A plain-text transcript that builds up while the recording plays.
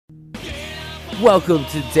Welcome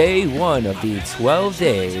to day one of the 12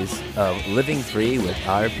 days of Living Free with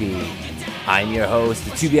RP. I'm your host,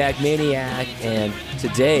 the Tubiac Maniac, and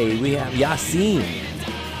today we have Yassine.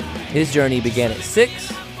 His journey began at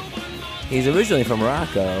 6. He's originally from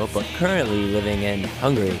Morocco, but currently living in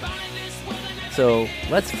Hungary. So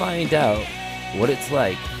let's find out what it's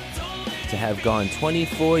like to have gone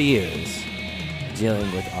 24 years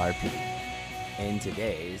dealing with RP in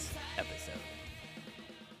today's episode.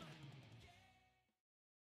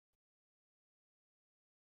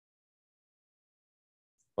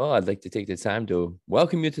 Well, I'd like to take the time to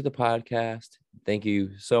welcome you to the podcast. Thank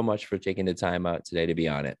you so much for taking the time out today to be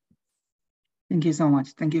on it. Thank you so much.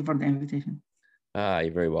 Thank you for the invitation. You're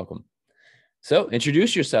very welcome. So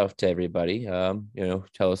introduce yourself to everybody.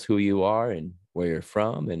 Tell us who you are and where you're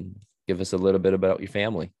from, and give us a little bit about your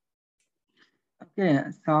family. Okay,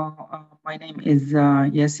 so my name is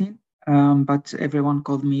Yassine, but everyone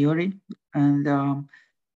called me Yuri. And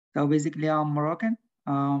so basically I'm Moroccan,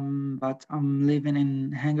 but I'm living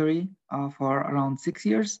in Hungary for around 6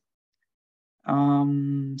 years.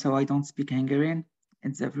 So I don't speak Hungarian.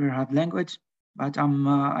 It's a very hard language. But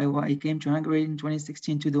I came to Hungary in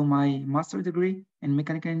 2016 to do my master degree in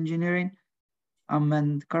mechanical engineering.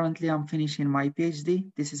 And currently I'm finishing my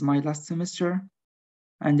PhD. This is my last semester.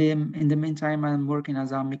 And in the meantime, I'm working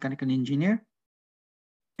as a mechanical engineer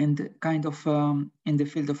and kind of in the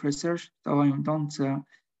field of research. So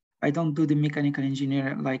I don't do the mechanical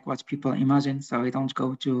engineer like what people imagine. So I don't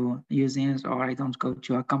go to museums or I don't go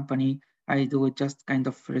to a company. I do just kind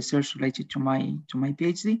of research related to my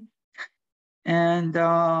PhD. And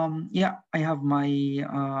I have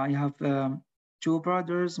 2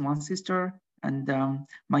 brothers, 1 sister, and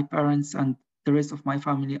my parents and the rest of my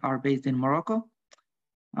family are based in Morocco.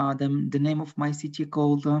 The name of my city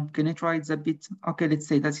called Kenitra. It's a bit okay. Let's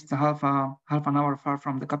say that it's a half an hour far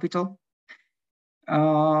from the capital.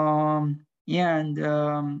 I'm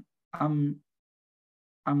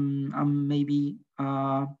maybe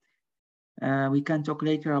we can talk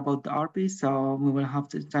later about the RP. So we will have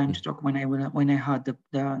the time to talk when I had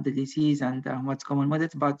the disease and what's going with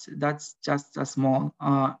it. But that's just a small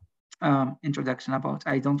introduction about.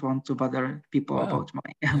 I don't want to bother people about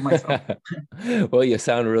myself. Well, you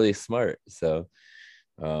sound really smart. So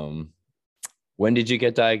when did you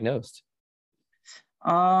get diagnosed?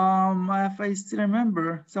 If I still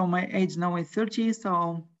remember, so my age now is 30,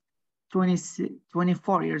 so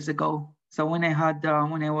 24 years ago. So when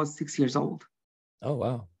I was 6 years old. Oh,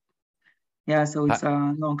 wow. Yeah, so it's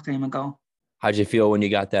a long time ago. How'd you feel when you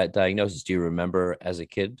got that diagnosis? Do you remember as a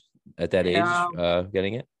kid at that age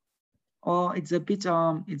getting it? Oh, it's a bit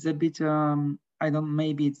I don't,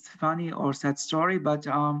 maybe it's funny or sad story, but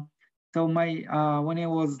so when I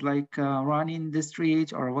was like running the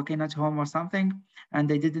street or walking at home or something, and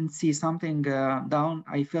they didn't see something down,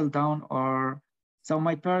 I fell down, or so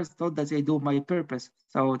my parents thought that I do by purpose.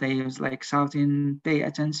 So they was like shouting, "Pay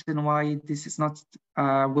attention! Why this is not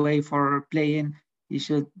a way for playing? You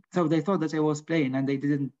should." So they thought that I was playing, and they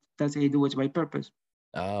didn't that I do it by purpose.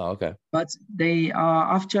 Oh, okay. But they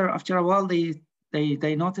after a while they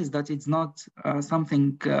noticed that it's not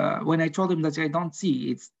something. When I told them that I don't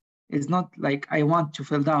see, it's not like I want to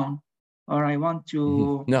fall down or I want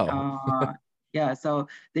to. No. Yeah, so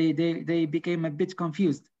they became a bit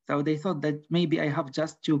confused. So they thought that maybe I have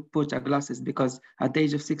just to put glasses, because at the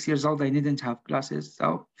age of 6 years old I didn't have glasses.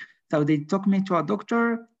 So they took me to a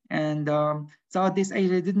doctor. And so at this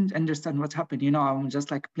age, I didn't understand what happened. I'm just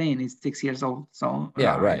like playing. It's 6 years old, so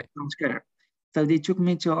yeah, right. I don't care. So they took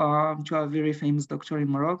me to a very famous doctor in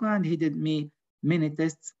Morocco, and he did me many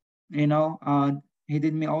tests. He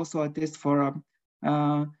did me also a test for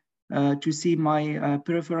to see my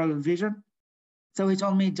peripheral vision. So he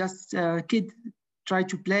told me, just kid, try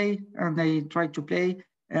to play, and I tried to play.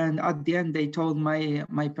 And at the end, they told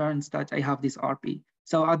my parents that I have this RP.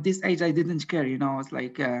 So at this age, I didn't care. I was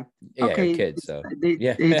like, okay. Kids, so they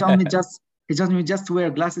told me just wear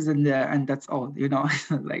glasses and that's all.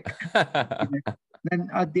 Like. Then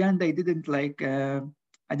at the end, I didn't like.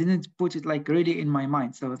 I didn't put it like really in my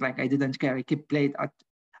mind. So it's like I didn't care. I kept playing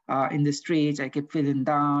in the streets. I kept feeling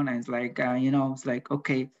down. And it's like it's like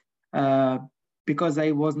okay, because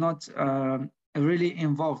I was not really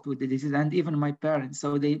involved with the disease, and even my parents.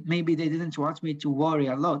 So they didn't want me to worry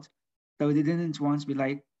a lot. So they didn't want me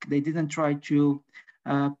like they didn't try to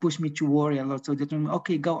push me to worry a lot. So they told me,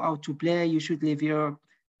 okay, go out to play. You should leave your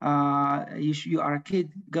you are a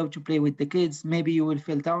kid, go to play with the kids. Maybe you will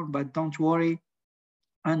feel down, but don't worry,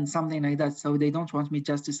 and something like that. So they don't want me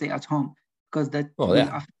just to stay at home, because that will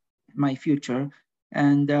affect my future.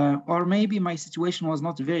 and or maybe my situation was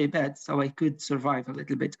not very bad, so I could survive a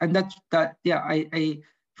little bit. And that yeah, I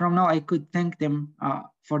from now I could thank them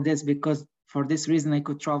for this, because for this reason I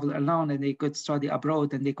could travel alone, and they could study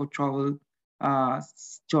abroad, and they could travel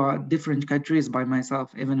to different countries by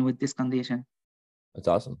myself, even with this condition. That's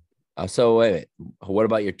awesome. So wait, what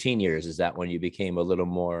about your teen years? Is that when you became a little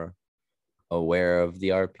more aware of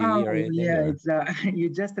the RP or Oh anything, yeah, or? it's you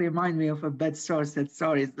just remind me of a bad source. That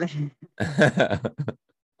stories.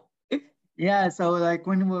 Yeah, so like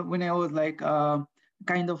when I was like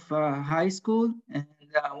kind of high school, and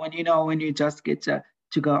when when you just get to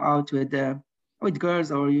go out with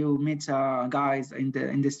girls, or you meet guys in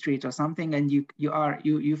the street or something, and you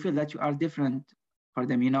feel that you are different for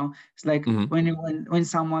them. It's like Mhm. when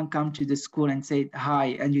someone come to the school and say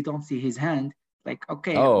hi, and you don't see his hand, like,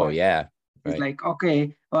 okay, Oh what? yeah, It's right. like,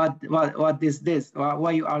 okay, what is this?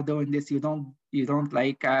 Why you are doing this? You don't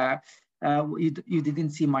like you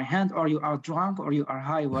didn't see my hand, or you are drunk, or you are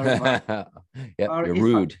high, wherever. Yep, Or you're if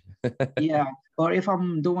rude. yeah, or if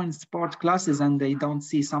I'm doing sport classes and they don't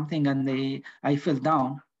see something, and I feel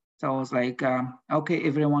down. So I was like, okay,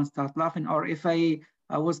 everyone start laughing. Or if I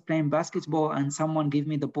was playing basketball and someone gave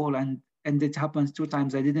me the ball, and it happens 2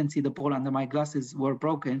 times, I didn't see the ball and my glasses were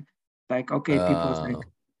broken. Like, okay,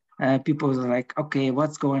 Oh, people are like, okay,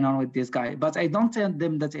 what's going on with this guy? But I don't tell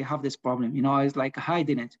them that I have this problem. I was like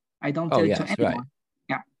hiding it. I don't oh tell it to yes, right. anyone.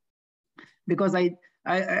 Yeah, because I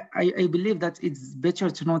believe that it's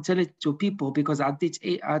better to not tell it to people, because at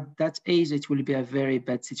that age it will be a very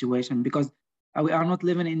bad situation, because we are not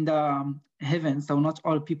living in the heaven, so not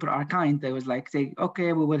all people are kind. They was like say,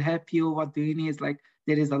 okay, we will help you. What do you need? It's like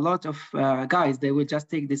there is a lot of guys. They will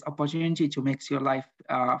just take this opportunity to make your life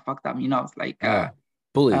fucked up. It's like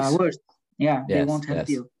Bullies. worse. Yeah, they Yes, won't help yes.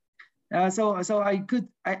 you. So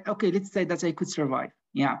okay, let's say that I could survive.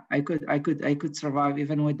 Yeah, I could survive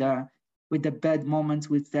even with the bad moments,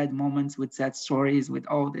 with sad moments, with sad stories, with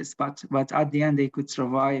all this. But at the end, I could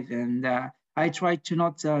survive, and I try to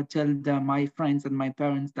not tell my friends and my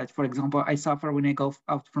parents that, for example, I suffer when I go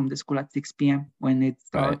out from the school at 6 p.m. when it's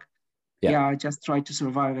Right. dark. Yeah. Yeah, I just try to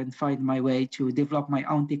survive and find my way to develop my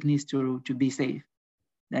own techniques to be safe.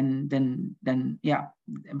 Then yeah,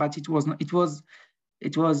 but it was not, it was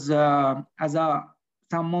as a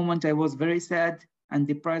some moments I was very sad and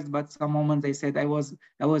depressed, but some moments I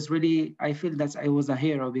was really, I feel that I was a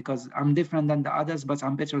hero, because I'm different than the others, but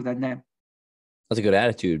I'm better than them. That's a good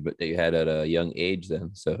attitude, but that you had at a young age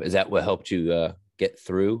then. So is that what helped you get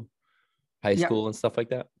through high Yeah. school and stuff like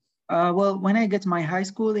that? Well, when I get my high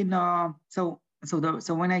school in so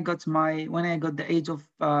when I got the age of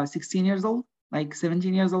 16 years old, like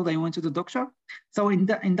 17 years old, I went to the doctor. So in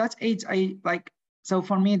that age, I like, so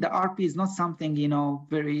for me the RP is not something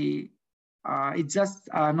very it's just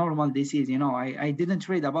a normal disease. I didn't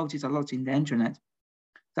read about it a lot in the internet.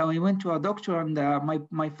 So I went to a doctor, and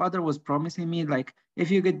my father was promising me, like, if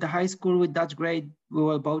you get the high school with that grade, we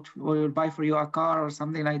will buy for you a car or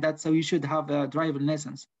something like that. So you should have a driving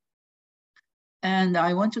license. And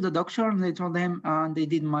I went to the doctor, and they told him, and they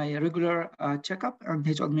did my regular checkup, and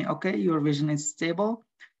he told me, okay, your vision is stable.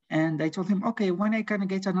 And I told him, okay, when I can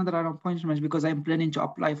get another appointment, because I'm planning to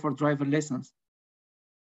apply for driver license.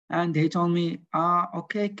 And he told me,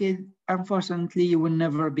 okay, kid, unfortunately, you will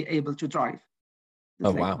never be able to drive. Oh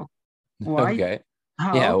It's like, wow. why? Okay.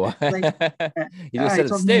 Yeah. How? Well, Like, you just he said it's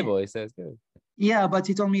told me, stable. He says good. yeah, but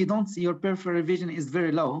he told me you don't see, your peripheral vision is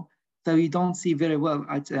very low, so you don't see very well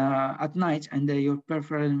at night, and your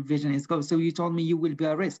peripheral vision is low. So you told me you will be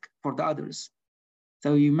a risk for the others.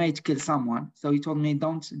 So you might kill someone. So he told me,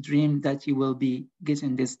 don't dream that you will be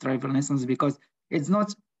getting this driver license, because it's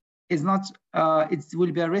not, it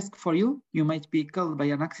will be a risk for you. You might be killed by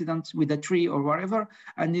an accident with a tree or whatever,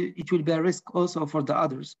 and it will be a risk also for the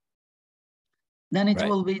others. Then it Right.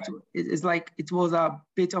 will be, it's like it was a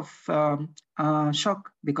bit of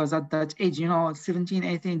shock, because at that age, 17,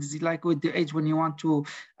 18 is like with the age when you want to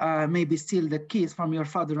maybe steal the keys from your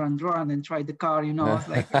father and run and try the car. It's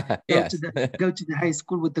like go to Yes. the go to the high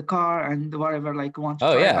school with the car and whatever, like want to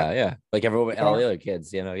Oh try. But yeah, yeah. Like everyone, all yeah, the other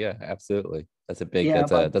kids, yeah, absolutely. That's a big. yeah,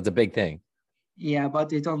 That's but a big thing. he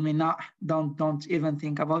told me, no, don't even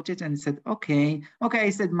think about it. And said, okay, okay. I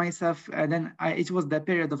said myself, then it was the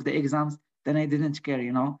period of the exams. Then I didn't care.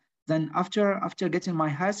 Then after getting my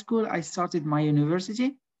high school, I started my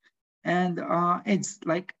university, and it's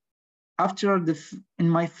like after in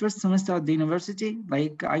my first semester at the university,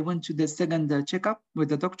 like I went to the second checkup with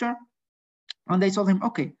the doctor, and they told him,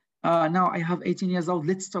 okay, now I have 18 years old.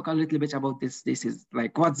 Let's talk a little bit about this. This is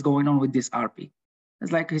like what's going on with this RP.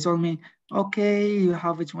 It's like he told me, okay, you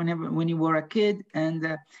have it when you were a kid,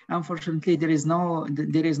 and unfortunately there is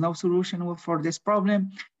no solution for this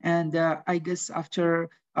problem. And I guess after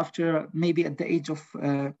maybe at the age of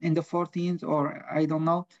in the 14th, or I don't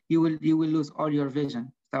know, you will lose all your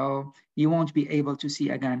vision, so you won't be able to see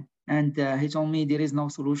again. And he told me there is no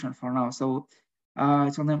solution for now. So I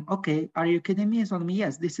told him, okay, are you kidding me? He told me,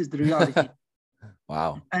 yes, this is the reality.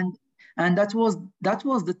 Wow. and and that was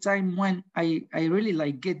the time when I really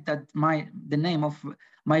like get that the name of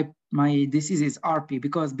my disease is RP,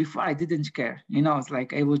 because before I didn't care, it's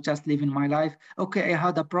like I was just living my life. Okay, I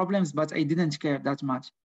had the problems, but I didn't care that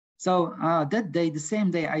much. So that day, the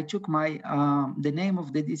same day, I took my the name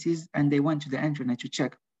of the disease, and they went to the internet to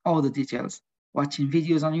check all the details, watching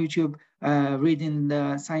videos on YouTube, reading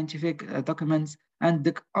the scientific documents, and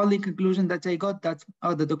the only conclusion that I got, that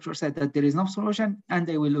the doctor said that there is no solution and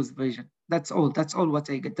they will lose vision. That's all. That's all what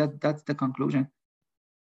I get. That's the conclusion.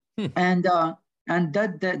 Hmm. And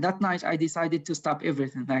that night I decided to stop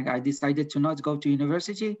everything. Like I decided to not go to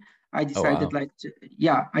university. I Oh, decided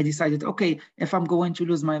wow. I decided, okay, if I'm going to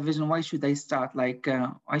lose my vision, why should I start? Like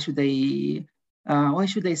why should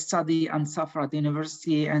I study and suffer at the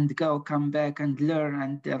university and come back and learn,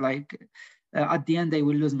 and at the end I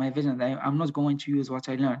will lose my vision. I'm not going to use what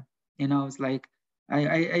I learned. It's like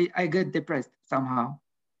I get depressed somehow.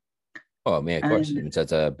 Oh, man, of course. And I mean,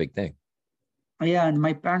 that's a big thing. yeah, and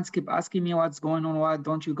my parents keep asking me what's going on, why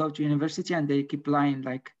don't you go to university? And they keep lying,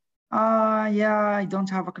 like, yeah, I don't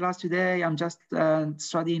have a class today. I'm just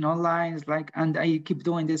studying online. It's like, and I keep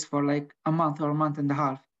doing this for like a month or a month and a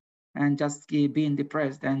half, and just keep being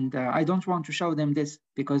depressed. And I don't want to show them this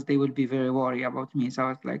because they will be very worried about me. So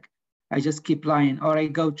it's like, I just keep lying, or I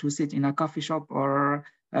go to sit in a coffee shop or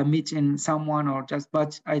meeting someone, or just,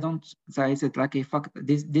 but I don't. So I said, like, hey, fuck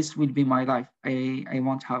this will be my life. I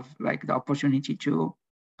won't have like the opportunity to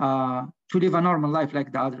live a normal life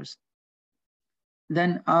like the others.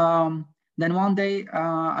 Then one day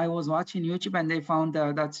I was watching YouTube, and they found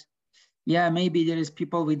that, yeah, maybe there is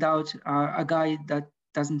people without a guy that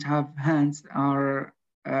doesn't have hands, or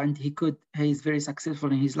and he's very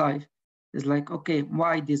successful in his life. It's like, okay,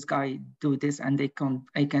 why this guy do this and I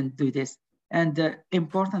can't do this? And the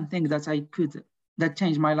important thing that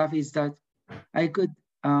changed my life is that I could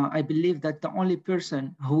I believe that the only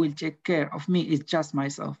person who will take care of me is just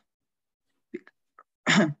myself.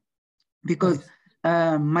 Because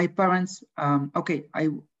Nice. my parents, okay,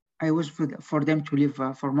 I wish for them to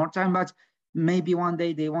live for more time, but maybe one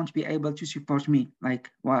day they won't be able to support me like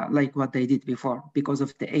what they did before, because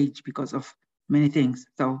of the age, because of many things.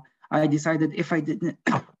 So I decided, if I didn't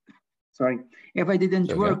sorry, if I It's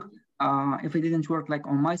didn't okay. work, like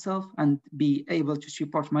on myself and be able to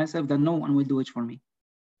support myself, then no one will do it for me.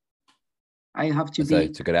 I have to It's be,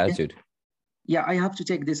 a good attitude. yeah, I have to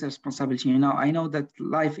take this responsibility. I know that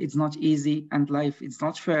life is not easy and life is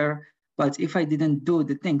not fair, but if I didn't do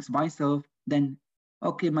the things myself, then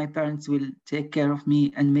okay, my parents will take care of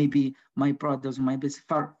me, and maybe my brothers, my best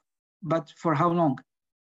far, but for how long?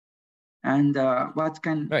 And what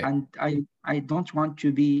can, Right. and I don't want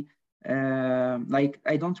to be like,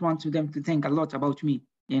 I don't want to them to think a lot about me.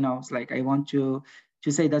 It's like I want to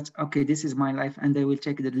say that, okay, this is my life, and they will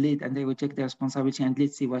take the lead and they will take the responsibility, and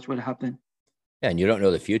let's see what will happen. Yeah, and you don't know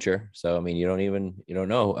the future. So, I mean, you don't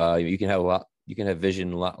know. You can have you can have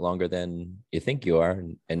vision a lot longer than you think you are.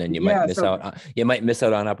 And then you might Yeah, miss so out. You might miss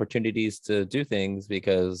out on opportunities to do things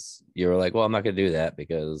because you're like, well, I'm not going to do that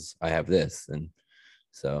because I have this. And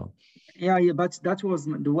so, yeah, but that was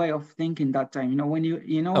the way of thinking that time. oh, of When you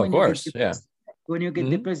get course. Yeah.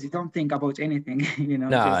 depressed, Hmm. you don't think about anything. No,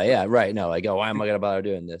 Just like, yeah, right. No, like, oh, why am I going to bother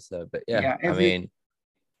doing this? But yeah, yeah, I mean,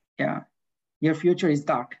 yeah, your future is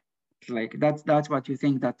dark. Like that's what you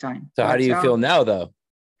think that time. so how do But you feel now, though?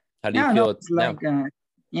 How do you yeah, no, feel it's now? like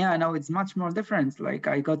yeah, no, it's much more different. Like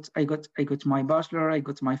I got my bachelor, I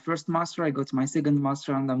got my first master, I got my second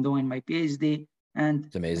master, and I'm doing my PhD. And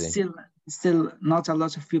It's amazing. still not a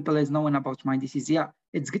lot of people is knowing about my disease. Yeah,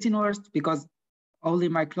 it's getting worse because only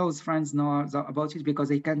my close friends know about it,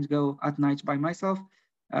 because I can't go at night by myself.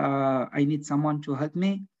 I need someone to help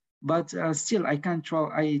me. But still, I can't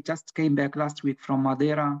travel. I just came back last week from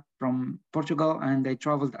Madeira, from Portugal, and I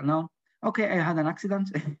traveled alone. Okay, I had an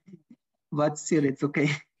accident, but still, it's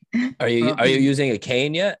okay. Are you using a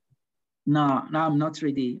cane yet? No, I'm not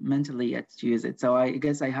ready mentally yet to use it. So I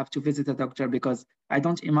guess I have to visit a doctor, because I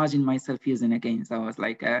don't imagine myself using again. So I was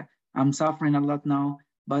like, I'm suffering a lot now,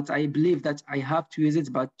 but I believe that I have to use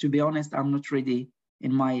it. But to be honest, I'm not ready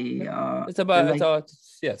in my It's about it's like, all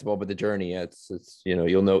it's, yeah, it's about the journey. Yeah, it's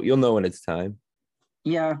you'll know when it's time.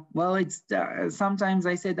 Yeah, well, it's sometimes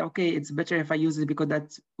I said, okay, it's better if I use it because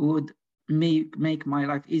that would make my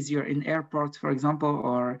life easier in airports, for example,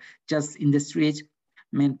 or just in the street.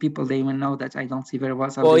 I mean, people they will know that I don't see very well,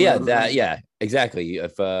 so Well, they yeah, will. that yeah, exactly.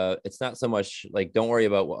 If it's not so much like don't worry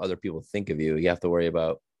about what other people think of you. You have to worry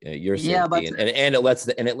about your Yeah, safety, but and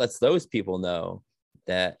it lets those people know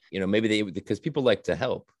that maybe they because people like to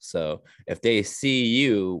help. So if they see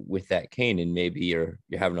you with that cane and maybe you're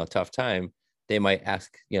having a tough time, they might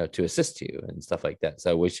ask to assist you and stuff like that.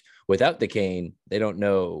 So which without the cane, they don't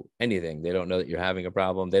know anything. They don't know that you're having a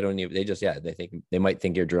problem. They don't even. They just they might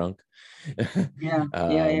think you're drunk. yeah,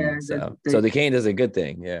 yeah, yeah, So the cane is a good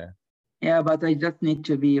thing. Yeah. yeah, but I just need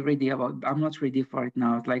to be ready about. I'm not ready for it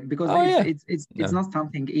now. It's like because Oh yeah. it's No. not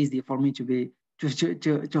something easy for me to be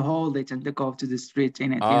to hold it and to go to the street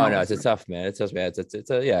in it. Oh no, It's it's a like, tough man. It's tough man.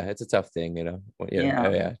 It's a yeah, it's a tough thing. yeah,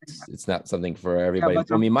 Yeah. It's not something for yeah, everybody. but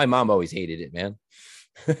Well, I mean, my mom always hated it, man.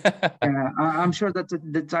 yeah, I'm sure that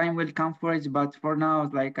the time will come for it, but for now,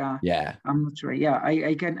 it's like Yeah. I'm not sure. Yeah,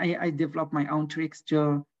 I develop my own tricks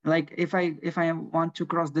to like if I want to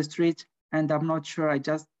cross the street and I'm not sure, I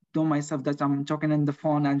just do myself that I'm talking in the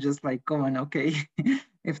phone and just like going okay.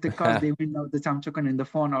 If the cars they will know that I'm talking in the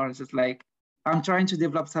phone, or it's just like I'm trying to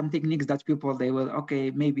develop some techniques that people they will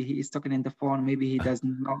okay, maybe he is talking in the phone, maybe he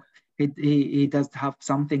doesn't know he does have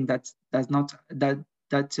something that does not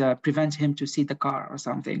that prevents him to see the car or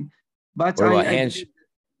something. But What about I hand? believe,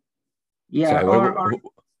 yeah, Sorry. or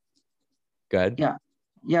Go ahead. yeah,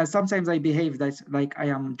 yeah. Sometimes I behave that like I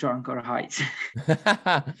am drunk or high.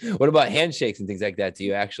 What about handshakes and things like that? Do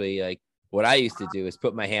you actually like what I used to do is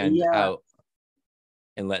put my hand Yeah. out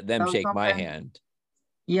and let them So shake my sometimes, hand.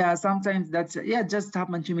 yeah, sometimes that's yeah, just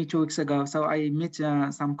happened to me 2 weeks ago. So I met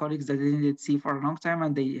some colleagues that I didn't see for a long time,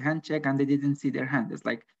 and they hand check and they didn't see their hand. It's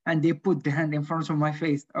like, and they put the hand in front of my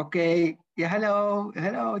face. Okay, yeah, hello,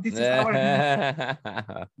 hello, this is our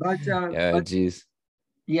hand. Yeah, But geez.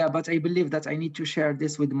 yeah, but I believe that I need to share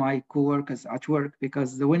this with my coworkers at work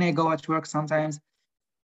because when I go at work, sometimes,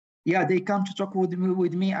 yeah, they come to talk with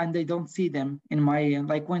me and they don't see them in my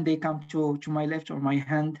like when they come to my left or my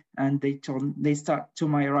hand and they start to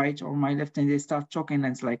my right or my left and they start talking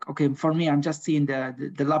and it's like okay for me I'm just seeing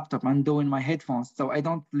the laptop and doing my headphones so I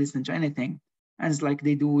don't listen to anything and it's like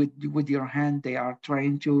they do with your hand they are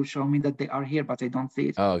trying to show me that they are here but I don't see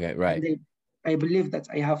it Oh, okay, and right. they I believe that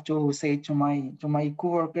I have to say to my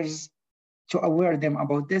coworkers to aware them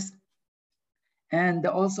about this and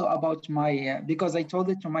also about my because I told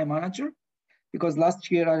it to my manager because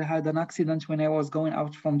last year I had an accident when I was going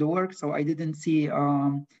out from the work, so I didn't see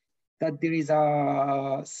that there is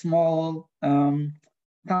a small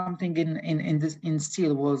something in this in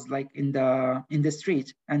steel was like in the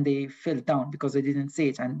street and they fell down because I didn't see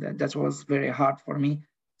it and that was very hard for me.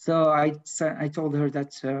 So I told her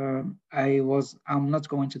that I'm not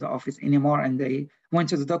going to the office anymore and they went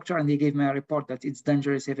to the doctor and they gave me a report that it's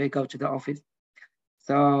dangerous if I go to the office.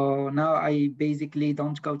 So now I basically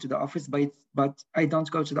don't go to the office, but I don't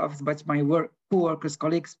go to the office, but my work co-workers,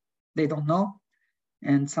 colleagues, they don't know.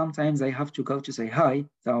 And sometimes I have to go to say hi.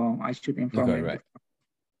 So I should inform Okay, them. right.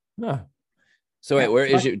 No. So wait, Yeah, where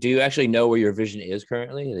is but your? Do you actually know where your vision is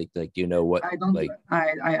currently? Like, do you know what? I don't. Like,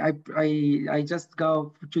 I just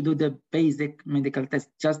go to do the basic medical test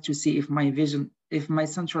just to see if if my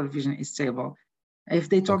central vision is stable. If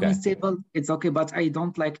they told me okay. stable, it's okay. But I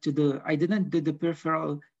don't like to do. I didn't do the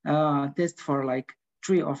peripheral test for like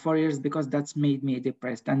 3 or 4 years because that's made me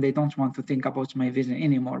depressed, and they don't want to think about my vision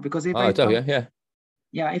anymore. Because if Oh, I it's don't, okay. Yeah.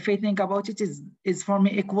 yeah, if I think about it, is for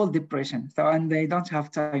me equal depression. So and they don't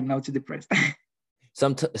have time now to depress.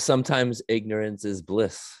 Sometimes ignorance is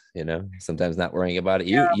bliss. Sometimes not worrying about it.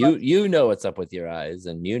 You Yeah, but you you know what's up with your eyes,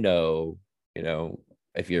 and you know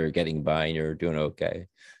if you're getting by and you're doing okay.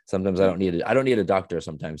 Sometimes I don't need a doctor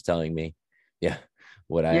sometimes telling me, yeah,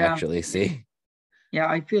 what I yeah, actually see. yeah,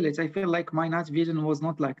 I feel it. I feel like my night vision was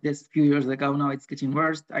not like this a few years ago. Now it's getting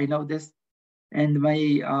worse. I know this. And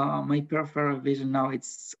my peripheral vision now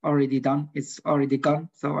it's already done. It's already gone.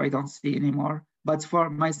 So I don't see anymore. But for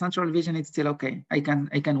my central vision, it's still okay. I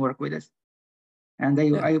can work with it. And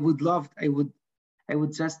Yeah. I would love I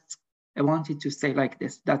would just I want it to stay like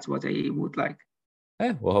this. That's what I would like.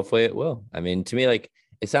 Yeah, well, hopefully it will. I mean, to me, like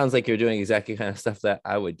it sounds like you're doing exactly kind of stuff that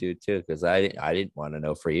I would do too, because I didn't want to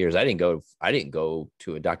know for years. I didn't go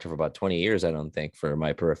to a doctor for about 20 years, I don't think, for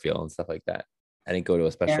my peripheral and stuff like that. I didn't go to a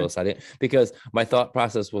Yeah, specialist. I didn't because my thought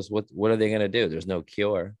process was what are they gonna do? There's no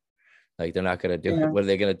cure. Like they're not gonna do it. yeah, What are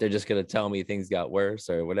they gonna? They're just gonna tell me things got worse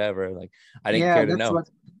or whatever. Like I didn't yeah. care to That's know. what.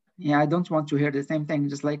 Yeah, I don't want to hear the same thing.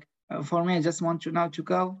 Just like For me, I just want to now to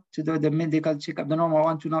go to do the medical checkup. The normal, I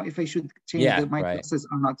want to know if I should change Yeah, my right. glasses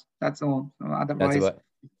or not. That's all. So That's otherwise, about.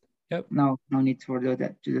 Yep. no need for do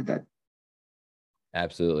that to do that.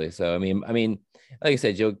 Absolutely. So I mean, like I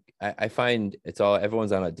said, I find it's all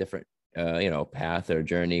everyone's on a different path or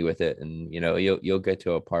journey with it, and you'll get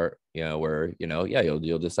to a part where yeah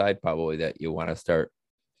you'll decide probably that you want to start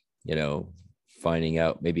you know finding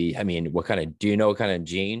out maybe I mean what kind of do you know what kind of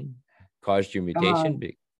gene caused your Uh, mutation?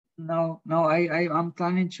 no, I'm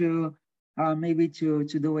planning to maybe to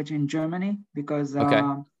do it in Germany because Okay,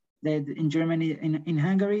 in Germany in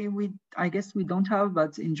Hungary I guess we don't have,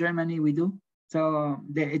 but in Germany we do. So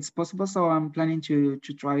it's possible. So I'm planning to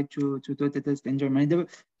try to do the test in Germany.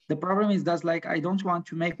 The problem is that like I don't want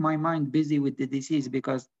to make my mind busy with the disease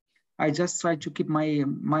because I just try to keep my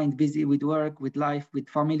mind busy with work, with life, with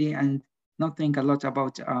family, and not think a lot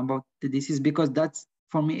about the disease because that's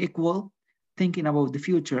for me equal thinking about the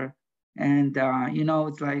future. And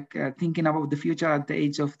it's like thinking about the future at the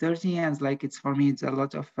age of 30, and it's like it's for me it's a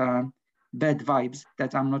lot of bad vibes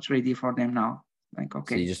that I'm not ready for them now. Like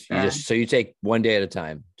so you okay, just you just so you take one day at a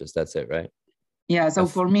time, just that's it, right? yeah. So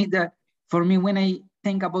That's for me when I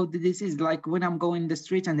think about the disease, like when I'm going the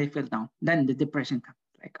street and I feel down, then the depression comes.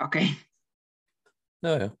 Like okay,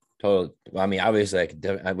 no, no, total. I mean, obviously, I could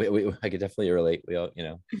definitely relate. We all,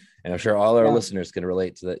 and I'm sure all our yeah, listeners can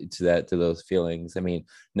relate to those feelings. I mean,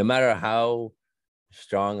 no matter how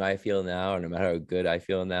strong I feel now, or no matter how good I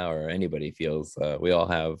feel now, or anybody feels, we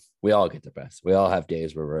all get depressed. We all have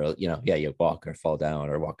days where we're, yeah, you walk or fall down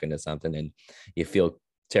or walk into something and you feel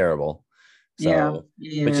terrible. yeah, So,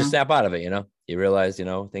 but you yeah. snap out of it. You realize,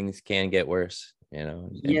 things can get worse.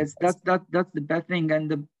 And Yes, that's the bad thing. And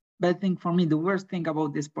the bad thing for me, the worst thing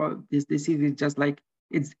about this disease is just like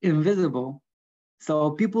it's invisible.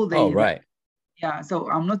 So people oh, they like right. yeah. So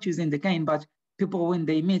I'm not using the cane, but people when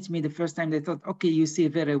they meet me the first time they thought, okay, you see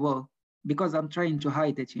very well because I'm trying to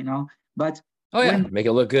hide it. But Oh yeah, when make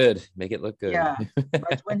it look good. Make it look good. yeah,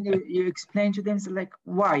 but when you explain to them, it's like,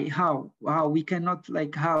 why, how we cannot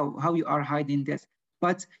like how you are hiding this.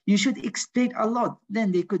 But you should explain a lot.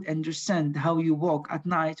 Then they could understand how you walk at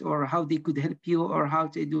night, or how they could help you, or how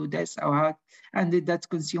to do this, or how, and that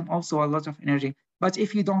consume also a lot of energy. But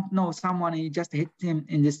if you don't know someone and you just hit him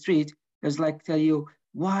in the street, there's like tell you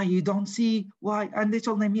why you don't see why, and they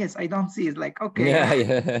told them yes, I don't see. It's like okay, Yeah,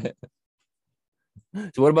 yeah.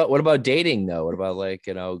 So what about dating though? What about like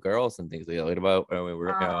girls and things like that? What about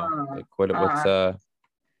we're ah, like what's ah,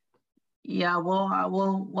 yeah,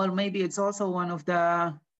 well, maybe it's also one of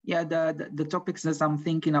the yeah the topics that I'm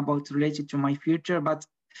thinking about related to my future, but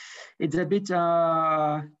it's a bit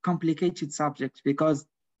complicated subject because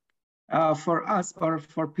for us or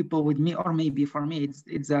for people with me or maybe for me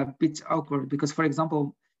it's a bit awkward because for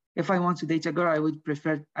example, if I want to date a girl, I would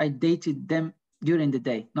prefer I dated them during the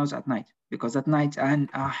day, not at night, because at night and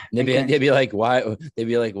they'd I be can't. they'd be like why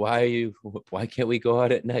are you why can't we go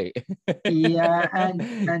out at night? Yeah,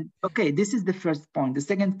 and okay, this is the first point. The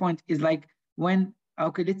second point is like when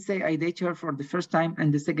okay, let's say I date her for the first time,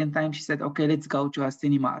 and the second time she said, okay, let's go to a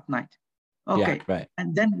cinema at night. Yeah, Okay, right.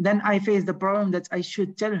 and then I face the problem that I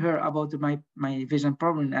should tell her about my vision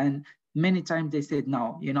problem, and many times they said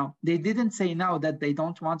no. They didn't say no that they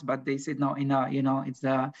don't want, but they said no in a it's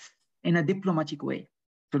a in a diplomatic way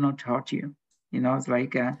to not hurt you. It's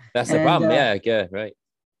like That's the and problem. Yeah, yeah, right.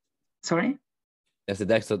 sorry.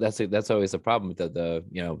 That's always a problem with the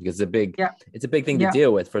because Yeah, it's a big thing to yeah,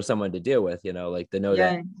 deal with for someone to deal with, like to know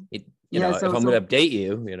that yeah, it, yeah. if So I'm going so to update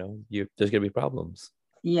you, there's going to be problems.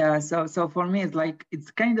 Yeah, so for me, it's like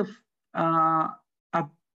it's kind of a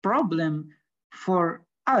problem for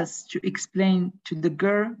us to explain to the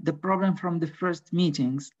girl the problem from the first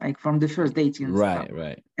meetings, like from the first dating and stuff, Right,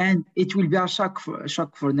 right. and it will be a shock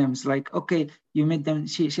for them. It's like okay, you met them,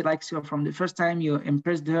 she likes you from the first time, you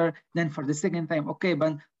impressed her, then for the second time, okay,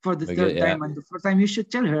 but for the We get third yeah. time and the fourth time, you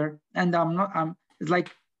should tell her. And I'm not. It's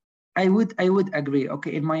like I would agree.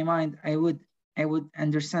 Okay, in my mind, I would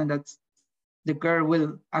understand that the girl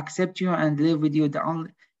will accept you and live with you the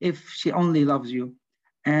only if she only loves you,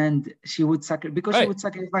 and she would sacrifice because she Right. would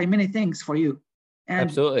sacrifice many things for you. And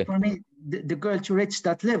Absolutely. for me, the girl to reach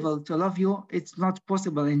that level to love you, it's not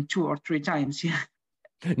possible in 2 or 3 times. Yeah.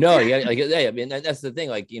 No, yeah, like yeah, I mean that's the thing.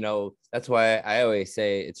 Like, that's why I always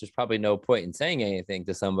say it's just probably no point in saying anything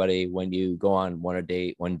to somebody when you go on one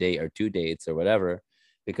date or two dates or whatever,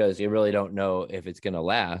 because you really don't know if it's gonna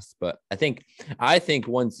last. But I think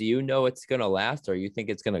once it's gonna last or you think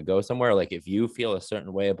it's gonna go somewhere, like if you feel a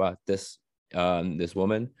certain way about this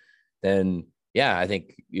woman, then yeah, I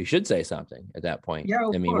think you should say something at that point. Yeah,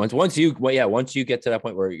 I of mean, course. once you get to that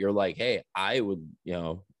point where you're like, hey, I would,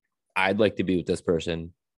 I'd like to be with this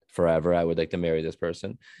person forever. I would like to marry this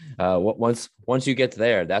person. Once you get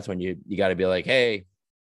there, that's when you got to be like, hey,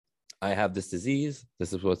 I have this disease.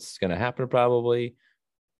 This is what's going to happen probably.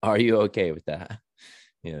 Are you okay with that?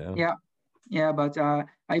 You know? Yeah, yeah, but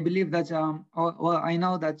I believe that well, I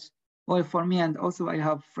know that well for me, and also I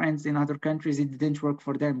have friends in other countries. It didn't work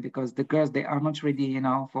for them because the girls they are not ready,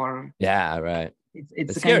 for Yeah, right. it's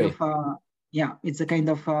It's a kind of scary. yeah, it's a kind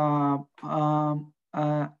of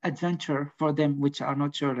adventure for them, which are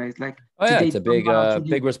not sure. It's like Oh to yeah, it's date a big someone or to live.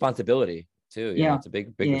 big responsibility too. Yeah, It's a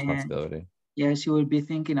big yeah, responsibility. yeah. She will be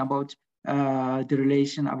thinking about the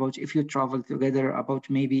relation, about if you travel together, about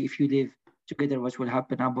maybe if you live together, what will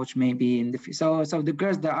happen, about maybe in the future. So the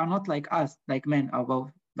girls that are not like us, like men,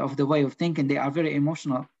 about of the way of thinking, they are very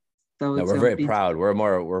emotional. So No, it's we're a very bit proud.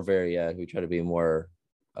 We're very we try to be more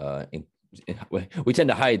in, we tend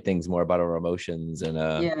to hide things more about our emotions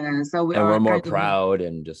yeah. So we and we're are more kind of proud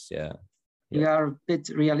and just we yeah. are a bit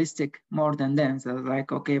realistic more than them. So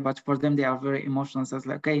like, okay, but for them, they are very emotional. So it's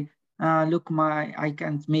like, okay, look, I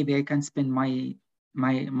can't, maybe I can spend my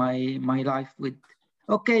life with,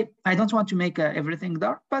 okay, I don't want to make everything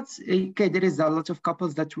dark, but okay, there is a lot of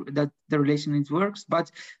couples that the relation works,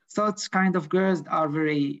 but such kind of girls are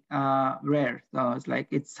very rare. So it's like,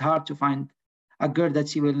 it's hard to find a girl that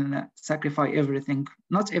she will sacrifice everything,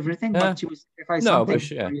 not everything, Yeah. but she will sacrifice No, but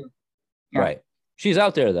something for you. Yeah. right. She's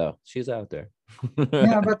out there though. She's out there.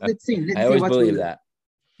 Yeah, but let's see. I Let's see always what believe will that.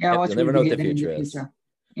 yeah, Yep, what you'll will never know be what the hidden in the future is. future.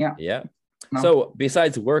 Yeah. Yeah. No. So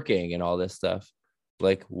besides working and all this stuff,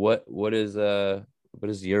 like what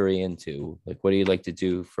is Yuri into? Like what do you like to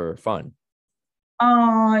do for fun?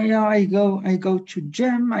 Yeah, I go to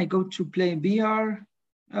gym, I go to play VR,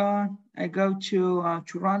 I go to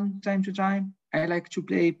run time to time. I like to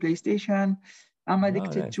play PlayStation. I'm Oh,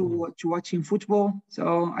 addicted nice. to watching football,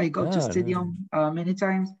 so I go to Oh, nice. stadium many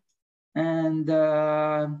times. And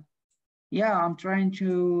yeah, I'm trying to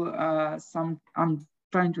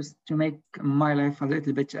make my life a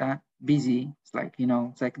little bit busy. It's like,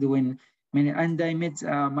 it's like doing many, and I met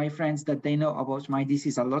my friends that they know about my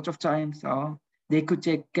disease a lot of times, so they could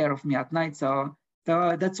take care of me at night. So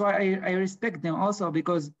that's why I respect them also,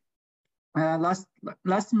 because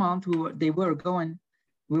last month we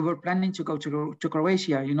were planning to go to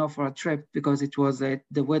Croatia, for a trip, because it was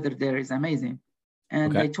the weather there is amazing.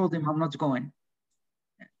 And I Okay. told them I'm not going.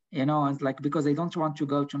 It's like, because I don't want to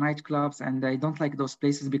go to nightclubs, and I don't like those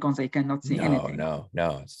places because I cannot see No, anything. no,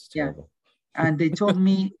 no. It's Yeah. terrible. And they told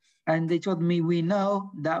me, we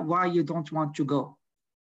know that why you don't want to go.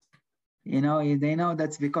 They know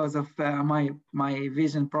that's because of my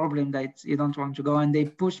vision problem, that you don't want to go, and they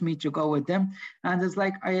pushed me to go with them. And it's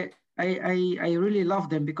like, I really love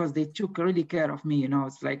them because they took really care of me.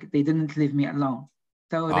 It's like they didn't leave me alone.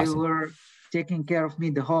 So they Awesome. were taking care of me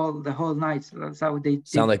the whole night. So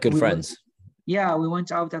Sound like good we went. friends. Yeah, we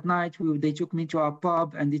went out at night. They took me to a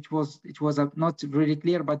pub, and it was not really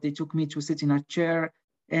clear, but they took me to sit in a chair,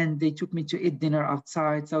 and they took me to eat dinner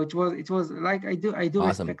outside. So it was like, I do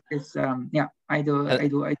Awesome. respect this. Yeah, I do And, I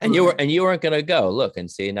do I and do. you weren't gonna go. Look and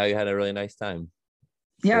see. Now you had a really nice time.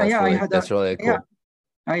 So Yeah, yeah. that's really Yeah,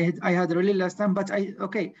 cool. I had really last time, but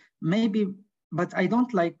okay, maybe, but I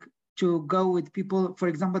don't like to go with people, for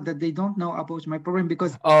example, that they don't know about my problem,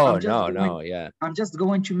 because Oh I'm just no, going no, yeah. I'm just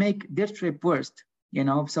going to make their trip worst.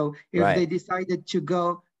 So if they Right. decided to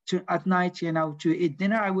go to at night, to eat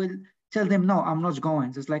dinner, I will tell them, no, I'm not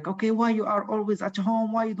going. It's like, okay, why you are always at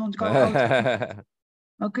home? Why you don't go out at night?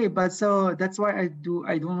 Okay, but so that's why I do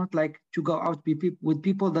not like to go out with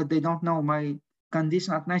people that they don't know my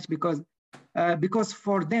condition at night, because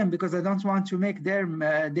for them, because I don't want to make them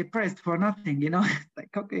depressed for nothing.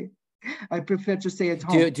 Like, okay, I prefer to stay at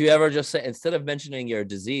home. Do you ever just say, instead of mentioning your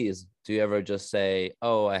disease, do you ever just say,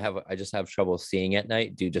 "Oh, I just have trouble seeing at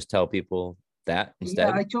night"? Do you just tell people that Yeah,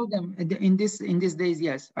 instead? I told them in these days,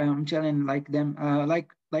 yes, I am telling like them.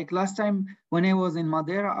 Like last time when I was in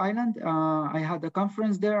Madeira Island, I had a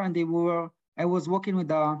conference there, and I was walking with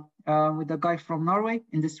a guy from Norway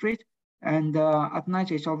in the street, and at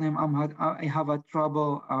night I told him I have a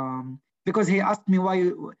trouble, because he asked me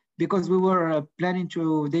because they were planning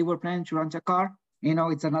to rent a car.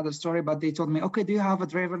 It's another story, but they told me, okay, do you have a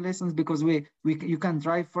driver license, because we you can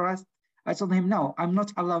drive for us. I told him, no, I'm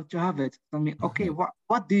not allowed to have it. Told me, okay,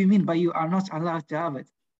 what do you mean by you are not allowed to have it?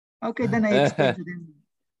 Okay, then I explained to them.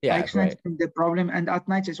 I Yeah, explained to right. them the problem, and at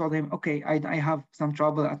night I told him, okay, I have some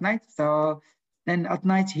trouble at night. So then at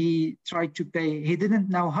night he tried to pay. He didn't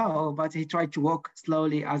know how, but he tried to walk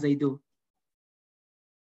slowly as I do.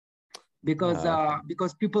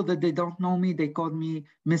 because people that they don't know me, they call me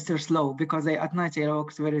Mr. Slow because at night I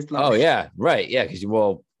walk very slow. Oh yeah, right. Yeah, because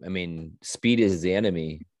well, I mean, speed is the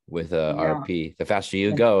enemy with Yeah. RP. The faster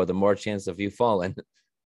you go, the more chance of you falling.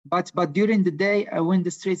 But during the day, when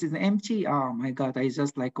the streets is empty, oh my God, I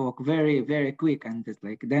just like walk very quick and it's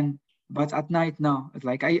like then. But at night, no. It's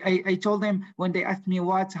like I told them when they asked me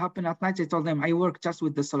what happened at night, I told them I work just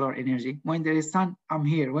with the solar energy. When there is sun, I'm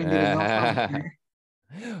here. When there is no sun,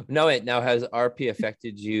 No, it now has RP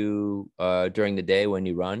affected you during the day when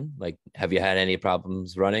you run? Like, have you had any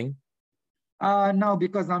problems running? no,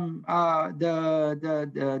 because I'm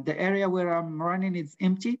the area where I'm running is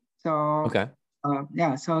empty. So Okay.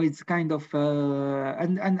 yeah, so it's kind of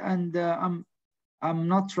and I'm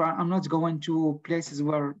not going to places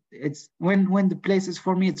where it's when the place is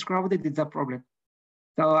for me it's crowded, it's a problem.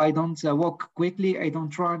 So I don't walk quickly, I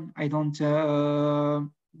don't run, I don't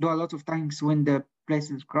do a lot of things when the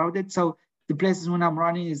place is crowded. So the places when I'm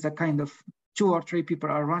running is a kind of two or three people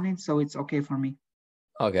are running, so it's okay for me.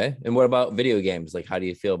 Okay. And what about video games? Like, how do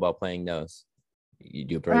you feel about playing those? You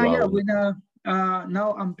do pretty Yeah, well with. when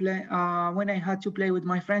now I'm playing. When I had to play with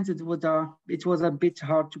my friends, it was a bit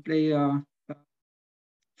hard to play.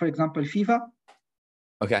 For example, FIFA,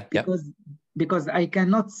 Okay. Yep. because because I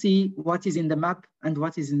cannot see what is in the map and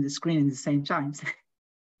what is in the screen in the same times.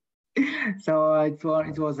 So it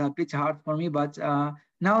was a bit hard for me, but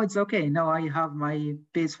now it's okay. Now I have my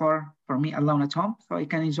PS for me alone at home, so I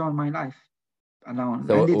can enjoy my life alone,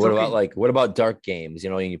 So and it's what about okay. like what about dark games? You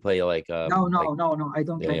know, you play No, like no. I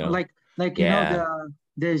don't you like know. like you know Yeah.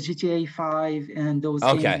 the GTA 5 and those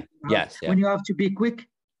games Okay. Yes. when Yep. you have to be quick.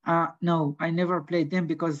 No, I never played them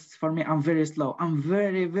because for me I'm very slow. I'm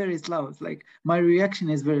very slow. It's like my reaction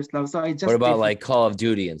is very slow. So I What just play about foot. like Call of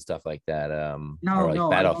Duty and stuff like that? Or like No, I don't do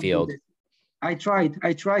Battlefield? this. I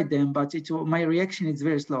tried them, but my reaction is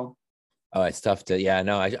very slow. Oh, it's tough to, yeah,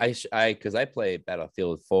 no, because I play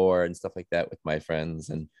Battlefield 4 and stuff like that with my friends.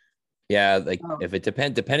 And yeah, like Oh, if it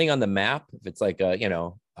depending on the map, if it's like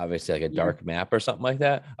a, obviously like a yeah. dark map or something like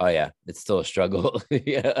that. Oh, yeah, it's still a struggle.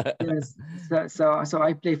 Yeah. Yes, so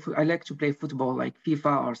I like to play football like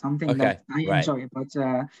FIFA or something that Okay. I Right. enjoy. But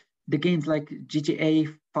the games like GTA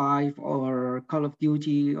 5 or Call of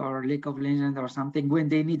Duty or League of Legends or something, when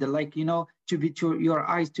they need like to be to your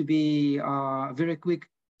eyes to be very quick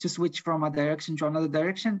to switch from a direction to another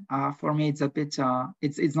direction. For me, it's a bit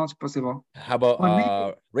it's not possible. How about Or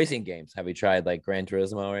maybe racing games? Have you tried like Gran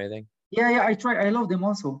Turismo or anything? yeah, I try. I love them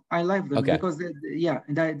also. I love them Okay. because yeah,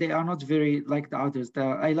 they are not very like the others.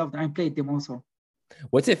 I love them. I played them also.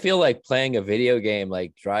 What's it feel like playing a video game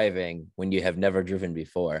like driving when you have never driven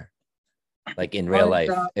before? Like in Oh, real it's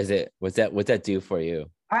life? What's that do for you?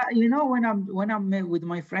 when I'm with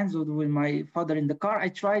my friends or with my father in the car,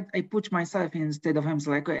 I put myself instead of him.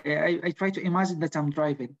 So like I try to imagine that I'm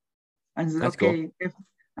driving, and That's cool. okay,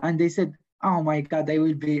 and they said, "Oh my God, I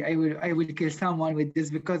will kill someone with this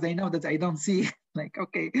because I know that I don't see." Like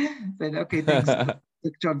okay, said okay, thanks. But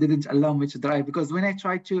the picture didn't allow me to drive because when I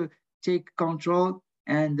try to take control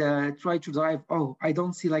and try to drive, oh, I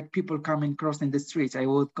don't see like people coming crossing the street. I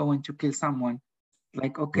would going to kill someone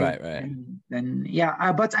like okay Right, right. then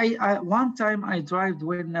yeah but I one time I drove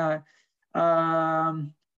when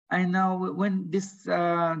um I know when this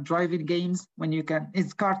driving games when you can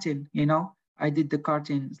it's karting I did the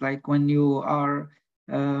karting. It's like when you are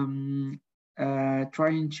um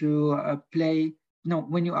trying to play no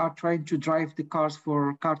when you are trying to drive the cars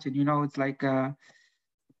for karting, it's like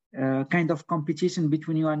kind of competition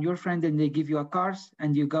between you and your friend, and they give you a cars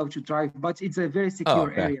and you go to drive. But it's a very Oh,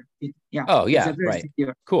 secure okay. area. Yeah, Oh, it's a yeah, very right.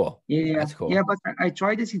 secure. Cool. Yeah, That's yeah. cool. But I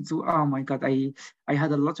tried this into. Oh my God, I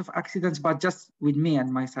had a lot of accidents, but just with me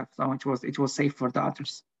and myself, so it was safe for the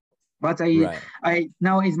others. But Right. I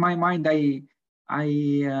now in my mind I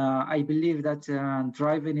believe that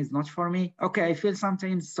driving is not for me. Okay, I feel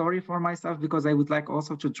sometimes sorry for myself because I would like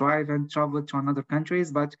also to drive and travel to another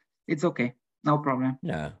countries, but it's okay, no problem.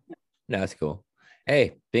 No, no, that's cool.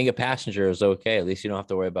 Hey, being a passenger is okay. At least you don't have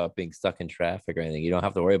to worry about being stuck in traffic or anything. You don't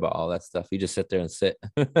have to worry about all that stuff. You just sit there and sit.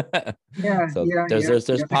 Yeah, So yeah, there's yeah, there's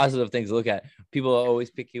there's yeah. positive things to look at. People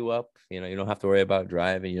always pick you up. You don't have to worry about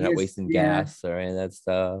driving. You're not Yes, wasting yeah. gas or any of that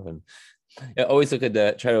stuff. And always try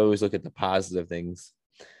to always look at the positive things.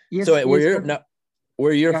 So Yes, yes, but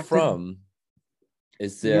where you're yeah, tell me. from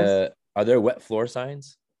is Yes. are there wet floor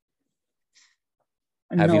signs?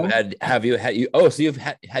 No. So have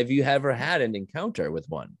you ever had an encounter with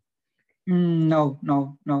one? No, no,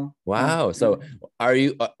 no, no. Wow. So are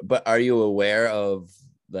you aware of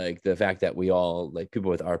like the fact that we all like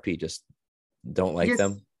people with RP just don't like Yes,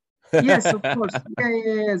 them? Yes, of course. Yeah,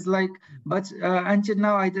 yeah, yeah. It's like, but until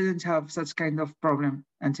now, I didn't have such kind of problem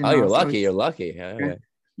until Oh, now. you're So lucky. You're it's lucky. Yeah, yeah, okay.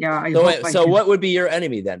 yeah. I So, hope wait, I so can. what would be your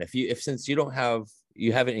enemy then? If since you don't have,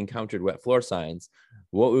 you haven't encountered wet floor signs,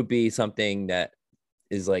 what would be something that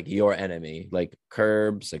is like your enemy, like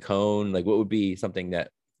curbs, a cone? Like, what would be something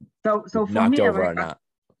that So for knocked me, over like or not?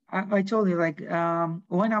 I told you, like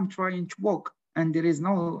when I'm trying to walk and there is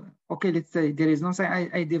no, okay, let's say there is no sign,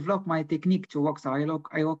 I develop my technique to walk. So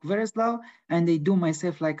I walk very slow and I do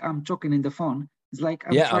myself like I'm talking in the phone. It's like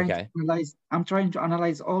Yeah. Okay. I'm trying to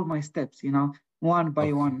analyze all my steps, one by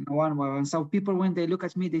Okay. one, one by one. So people, when they look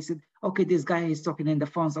at me, they said, okay, this guy is talking in the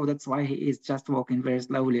phone, so that's why he is just walking very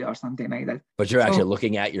slowly or something like that. But you're actually So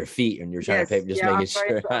looking at your feet and you're trying to pay, yes, just yeah, making I'm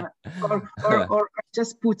trying sure. to, or I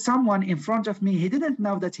just put someone in front of me. He didn't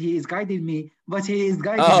know that he is guiding me, but he is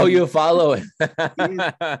guiding Oh, me. you follow it. He is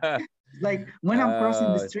like Oh, that's when I'm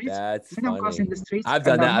crossing funny. the street, I've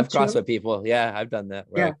done and that. I'm I've not crossed sure. with people. Yeah, I've done that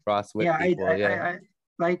where I Yeah, cross with yeah, people. Yeah.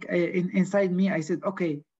 like inside me, I said,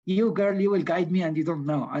 okay, you girl, you will guide me, and you don't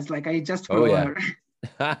know. I was like, I just Oh follow yeah.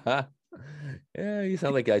 her. Yeah, you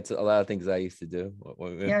sound like a lot of things I used to do.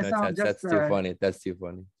 Yeah, so That's too funny. That's too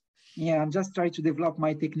funny. I'm just trying to develop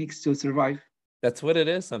my techniques to survive. That's what it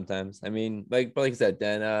is sometimes. I mean, like I said,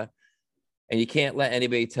 then and you can't let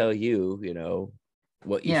anybody tell you,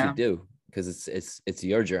 what you Yeah, should do because it's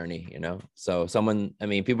your journey, So someone, I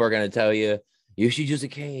mean, people are gonna tell you you should use a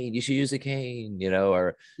cane, you should use a cane,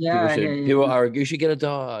 or yeah, yeah, yeah, people yeah. are you should get a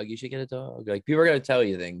dog, you should get a dog. Like people are gonna tell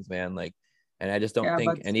you things, man. Like, and I just don't Yeah,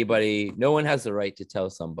 think anybody, no one has the right to tell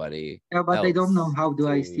somebody but I don't know else how do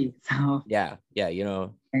I to, see. So yeah,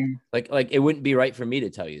 like it wouldn't be right for me to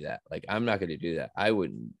tell you that. Like I'm not going to do that. I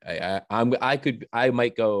wouldn't. I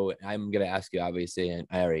might go. I'm going to ask you obviously, and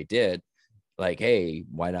I already did. Like, hey,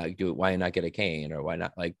 why not do it? Why not get a cane, or why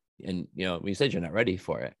not like? And you said you're not ready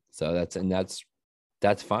for it, so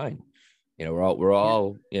that's fine. yeah, We're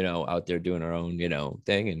all out there doing our own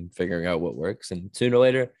thing and figuring out what works. And sooner or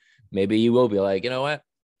later, maybe you will be like, you know what?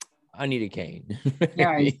 I need a cane.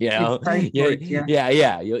 yeah, it's time for Yeah, it. Yeah.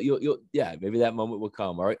 yeah. You'll, yeah. Maybe that moment will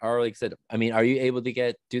come. Or like I said, I mean, are you able to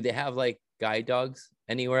get? Do they have like guide dogs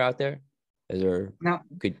anywhere out there? Is there Now,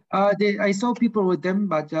 could? I saw people with them,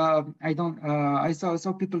 but I don't. I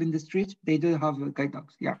saw people in the street. They do have guide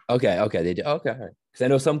dogs. Yeah. Okay, they do. Okay, because I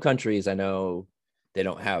know some countries. I know they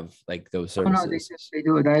don't have like those Oh no, services. they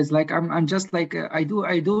do. That is like I'm just like I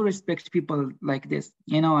do respect people like this.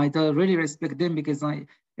 I do really respect them because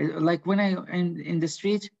like when I in the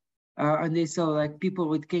street, and they saw like people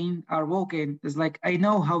with cane are walking. It's like I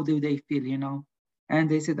know how do they feel. And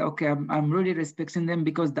they said, okay, I'm really respecting them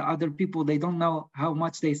because the other people they don't know how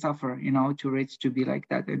much they suffer, to reach to be like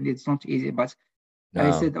that, and it's not easy. But I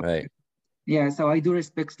No, said, right. yeah, so I do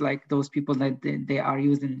respect like those people that they are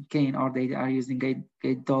using cane or they are using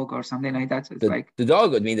gate dog or something like that. So it's like, The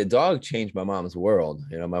dog, I mean, the dog changed my mom's world.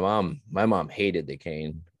 My mom hated the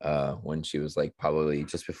cane when she was like probably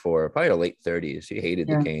just before, probably her late 30s. She hated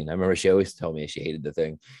the yeah, cane. I remember she always told me she hated the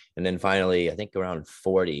thing. And then finally, I think around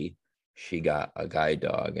 40, she got a guide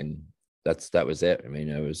dog, and that was it. I mean,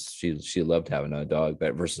 it was she loved having a dog,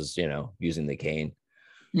 but versus, using the cane.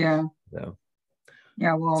 yeah, So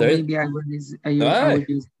yeah. Well, so maybe I will use I all will right.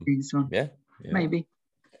 use cane soon. Yeah, yeah. Maybe.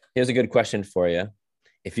 Here's a good question for you.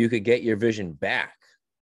 If you could get your vision back,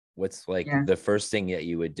 what's like Yeah. the first thing that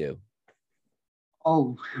you would do?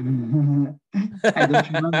 Oh, I don't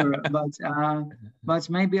remember, but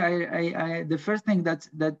maybe the first thing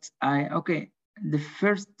the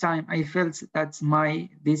first time I felt that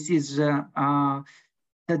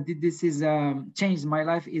this is changed my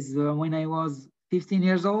life is when I was 15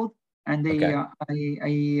 years old, and Okay.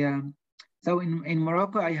 so in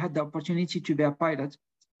Morocco I had the opportunity to be a pilot.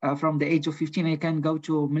 From the age of 15, I can go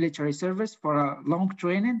to military service for a long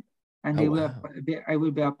training, and Oh wow. I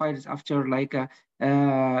will be a pilot after like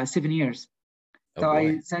 7 years. Oh So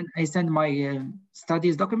boy. I sent my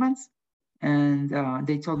studies documents, and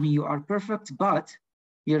they told me you are perfect, but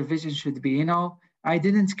your vision should be, I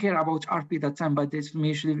didn't care about RP that time, but they told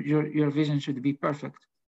me your vision should be perfect.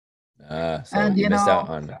 So And you missed out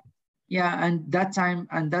on. yeah, and that time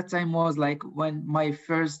was like when my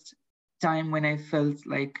first time when I felt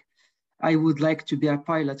like I would like to be a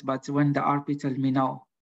pilot, but when the RP told me no,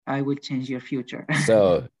 I will change your future.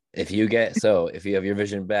 So if you have your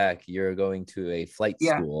vision back, you're going to a flight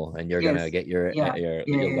Yeah, school and you're gonna yes, get your yeah, your yeah, your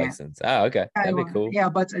yeah, yeah. license. Oh, okay, that'd be cool. Yeah,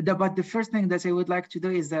 but the first thing that I would like to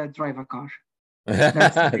do is drive a car.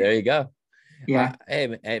 That's There you go. yeah,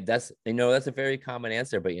 Hey, that's a very common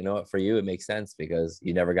answer, but you know what? For you, it makes sense because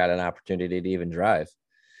you never got an opportunity to even drive.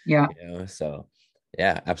 yeah, So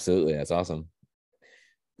yeah, absolutely, that's awesome.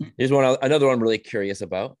 Here's another one I'm really curious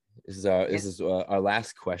about. This is our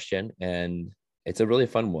last question, and it's a really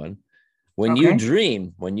fun one. When you Okay.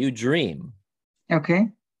 dream, Okay.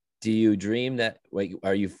 do you dream that, like,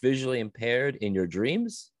 are you visually impaired in your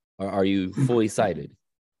dreams, or are you fully sighted?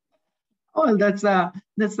 Well, that's a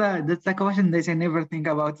question that I never think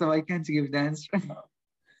about, so I can't give the answer.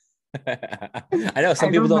 I know some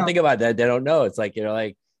I people don't don't know. think about that. They don't know. It's like,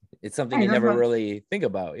 like it's something I you don't never know. really think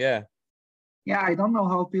about. Yeah. Yeah, I don't know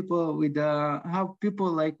how people with how people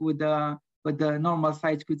like with the normal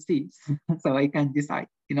sight could see. So I can't decide.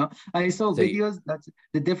 I saw So videos that's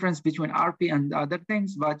the difference between RP and other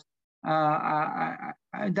things, but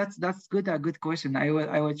that's good. A good question. I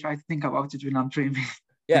will try to think about it when I'm dreaming.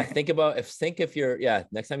 yeah, think if you're, yeah,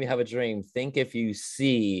 next time you have a dream, think if you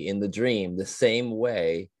see in the dream the same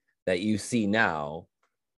way that you see now,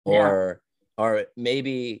 Yeah. or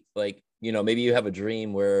maybe, like, maybe you have a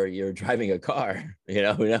dream where you're driving a car. Who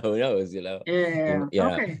knows, Yeah.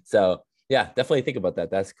 Okay. So yeah, definitely think about that.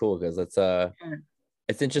 That's cool, because Yeah.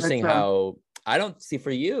 it's interesting That's how I don't see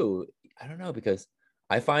for you. I don't know, because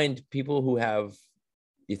I find people who have,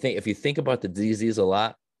 if you think about the disease a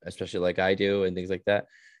lot, especially like I do and things like that,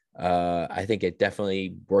 I think it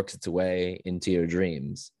definitely works its way into your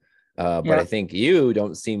dreams. But I yeah. think you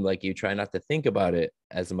don't seem like you try not to think about it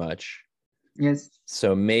as much. Yes.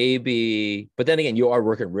 So maybe, but then again, you are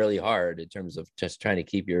working really hard in terms of just trying to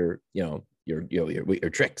keep your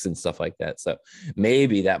tricks and stuff like that. So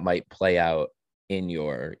maybe that might play out in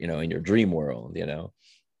your dream world.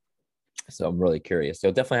 So I'm really curious.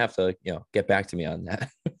 You'll definitely have to, get back to me on that.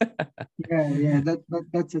 Yeah. Yeah.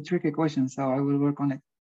 That's a tricky question. So I will work on it.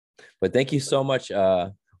 But thank you so much.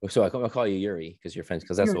 So I'll call you Yuri because you're friends,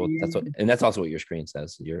 because that's Sure. what Yeah. that's what and that's also what your screen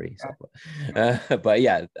says, Yuri. Yeah. So, but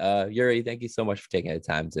yeah, Yuri, thank you so much for taking the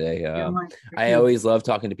time today. Yeah. Mike. Thank I you. always love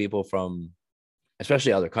talking to people from,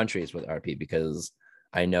 especially other countries with RP, because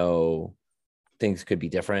I know things could be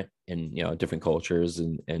different in different cultures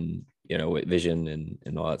and vision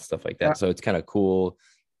and all that stuff like Yeah. that. So it's kind of cool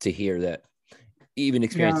to hear that even Yeah.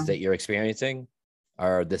 experiences that you're experiencing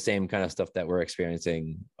are the same kind of stuff that we're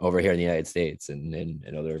experiencing over here in the United States, and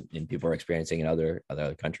people are experiencing in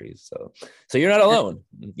other countries. So you're not Yeah. alone.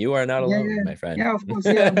 You are not Yeah, alone, yeah, my friend. yeah. Of course,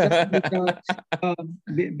 yeah. I'm just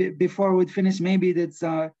like before we finish, maybe it's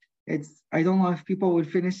I don't know if people will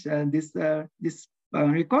finish this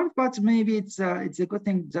record, but maybe it's a good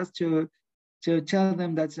thing just to tell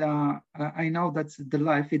them that I know that the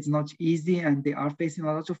life is not easy and they are facing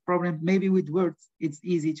a lot of problems. Maybe with words it's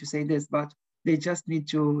easy to say this, but they just need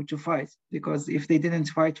to fight, because if they didn't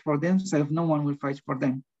fight for themselves, no one will fight for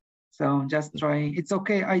them. So just try. It's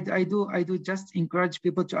okay. I do just encourage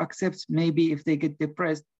people to accept maybe if they get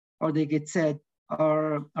depressed or they get sad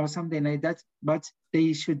or something like that, but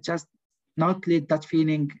they should just not let that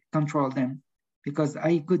feeling control them, because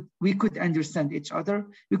we could understand each other,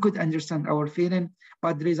 we could understand our feeling,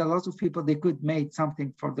 but there is a lot of people they could make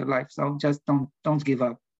something for their life. So just don't give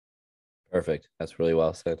up. Perfect. That's really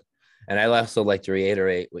well said. And I also like to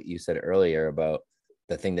reiterate what you said earlier about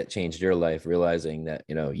the thing that changed your life, realizing that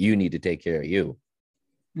you need to take care of you.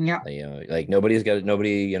 Yeah. Like nobody,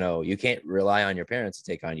 you can't rely on your parents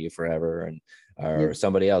to take on you forever, or Yes.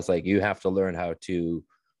 somebody else. Like, you have to learn how to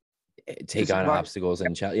To take on survive. obstacles,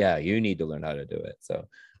 and yeah, you need to learn how to do it. So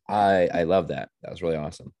I love that. That was really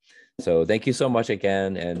awesome. So thank you so much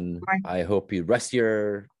again, and Fine. I hope you rest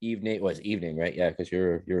your evening. Was evening, right? Yeah, because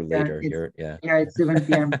you're Yeah, later. You're yeah. it's 7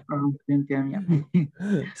 p.m. around 7 p.m.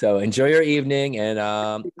 Yeah. So enjoy your evening, and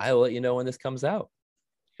I will let you know when this comes out.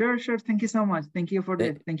 Sure, sure. Thank you so much. Thank you for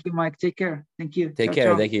that. Thank you, Mike. Take care. Thank you. Take Ciao, care.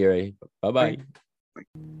 ciao. Thank you, Yuri. Bye Bye. bye.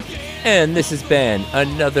 And this has been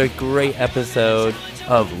another great episode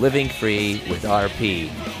of Living Free with RP.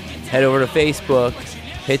 Head over to Facebook,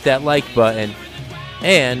 hit that like button,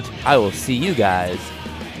 and I will see you guys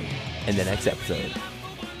in the next episode.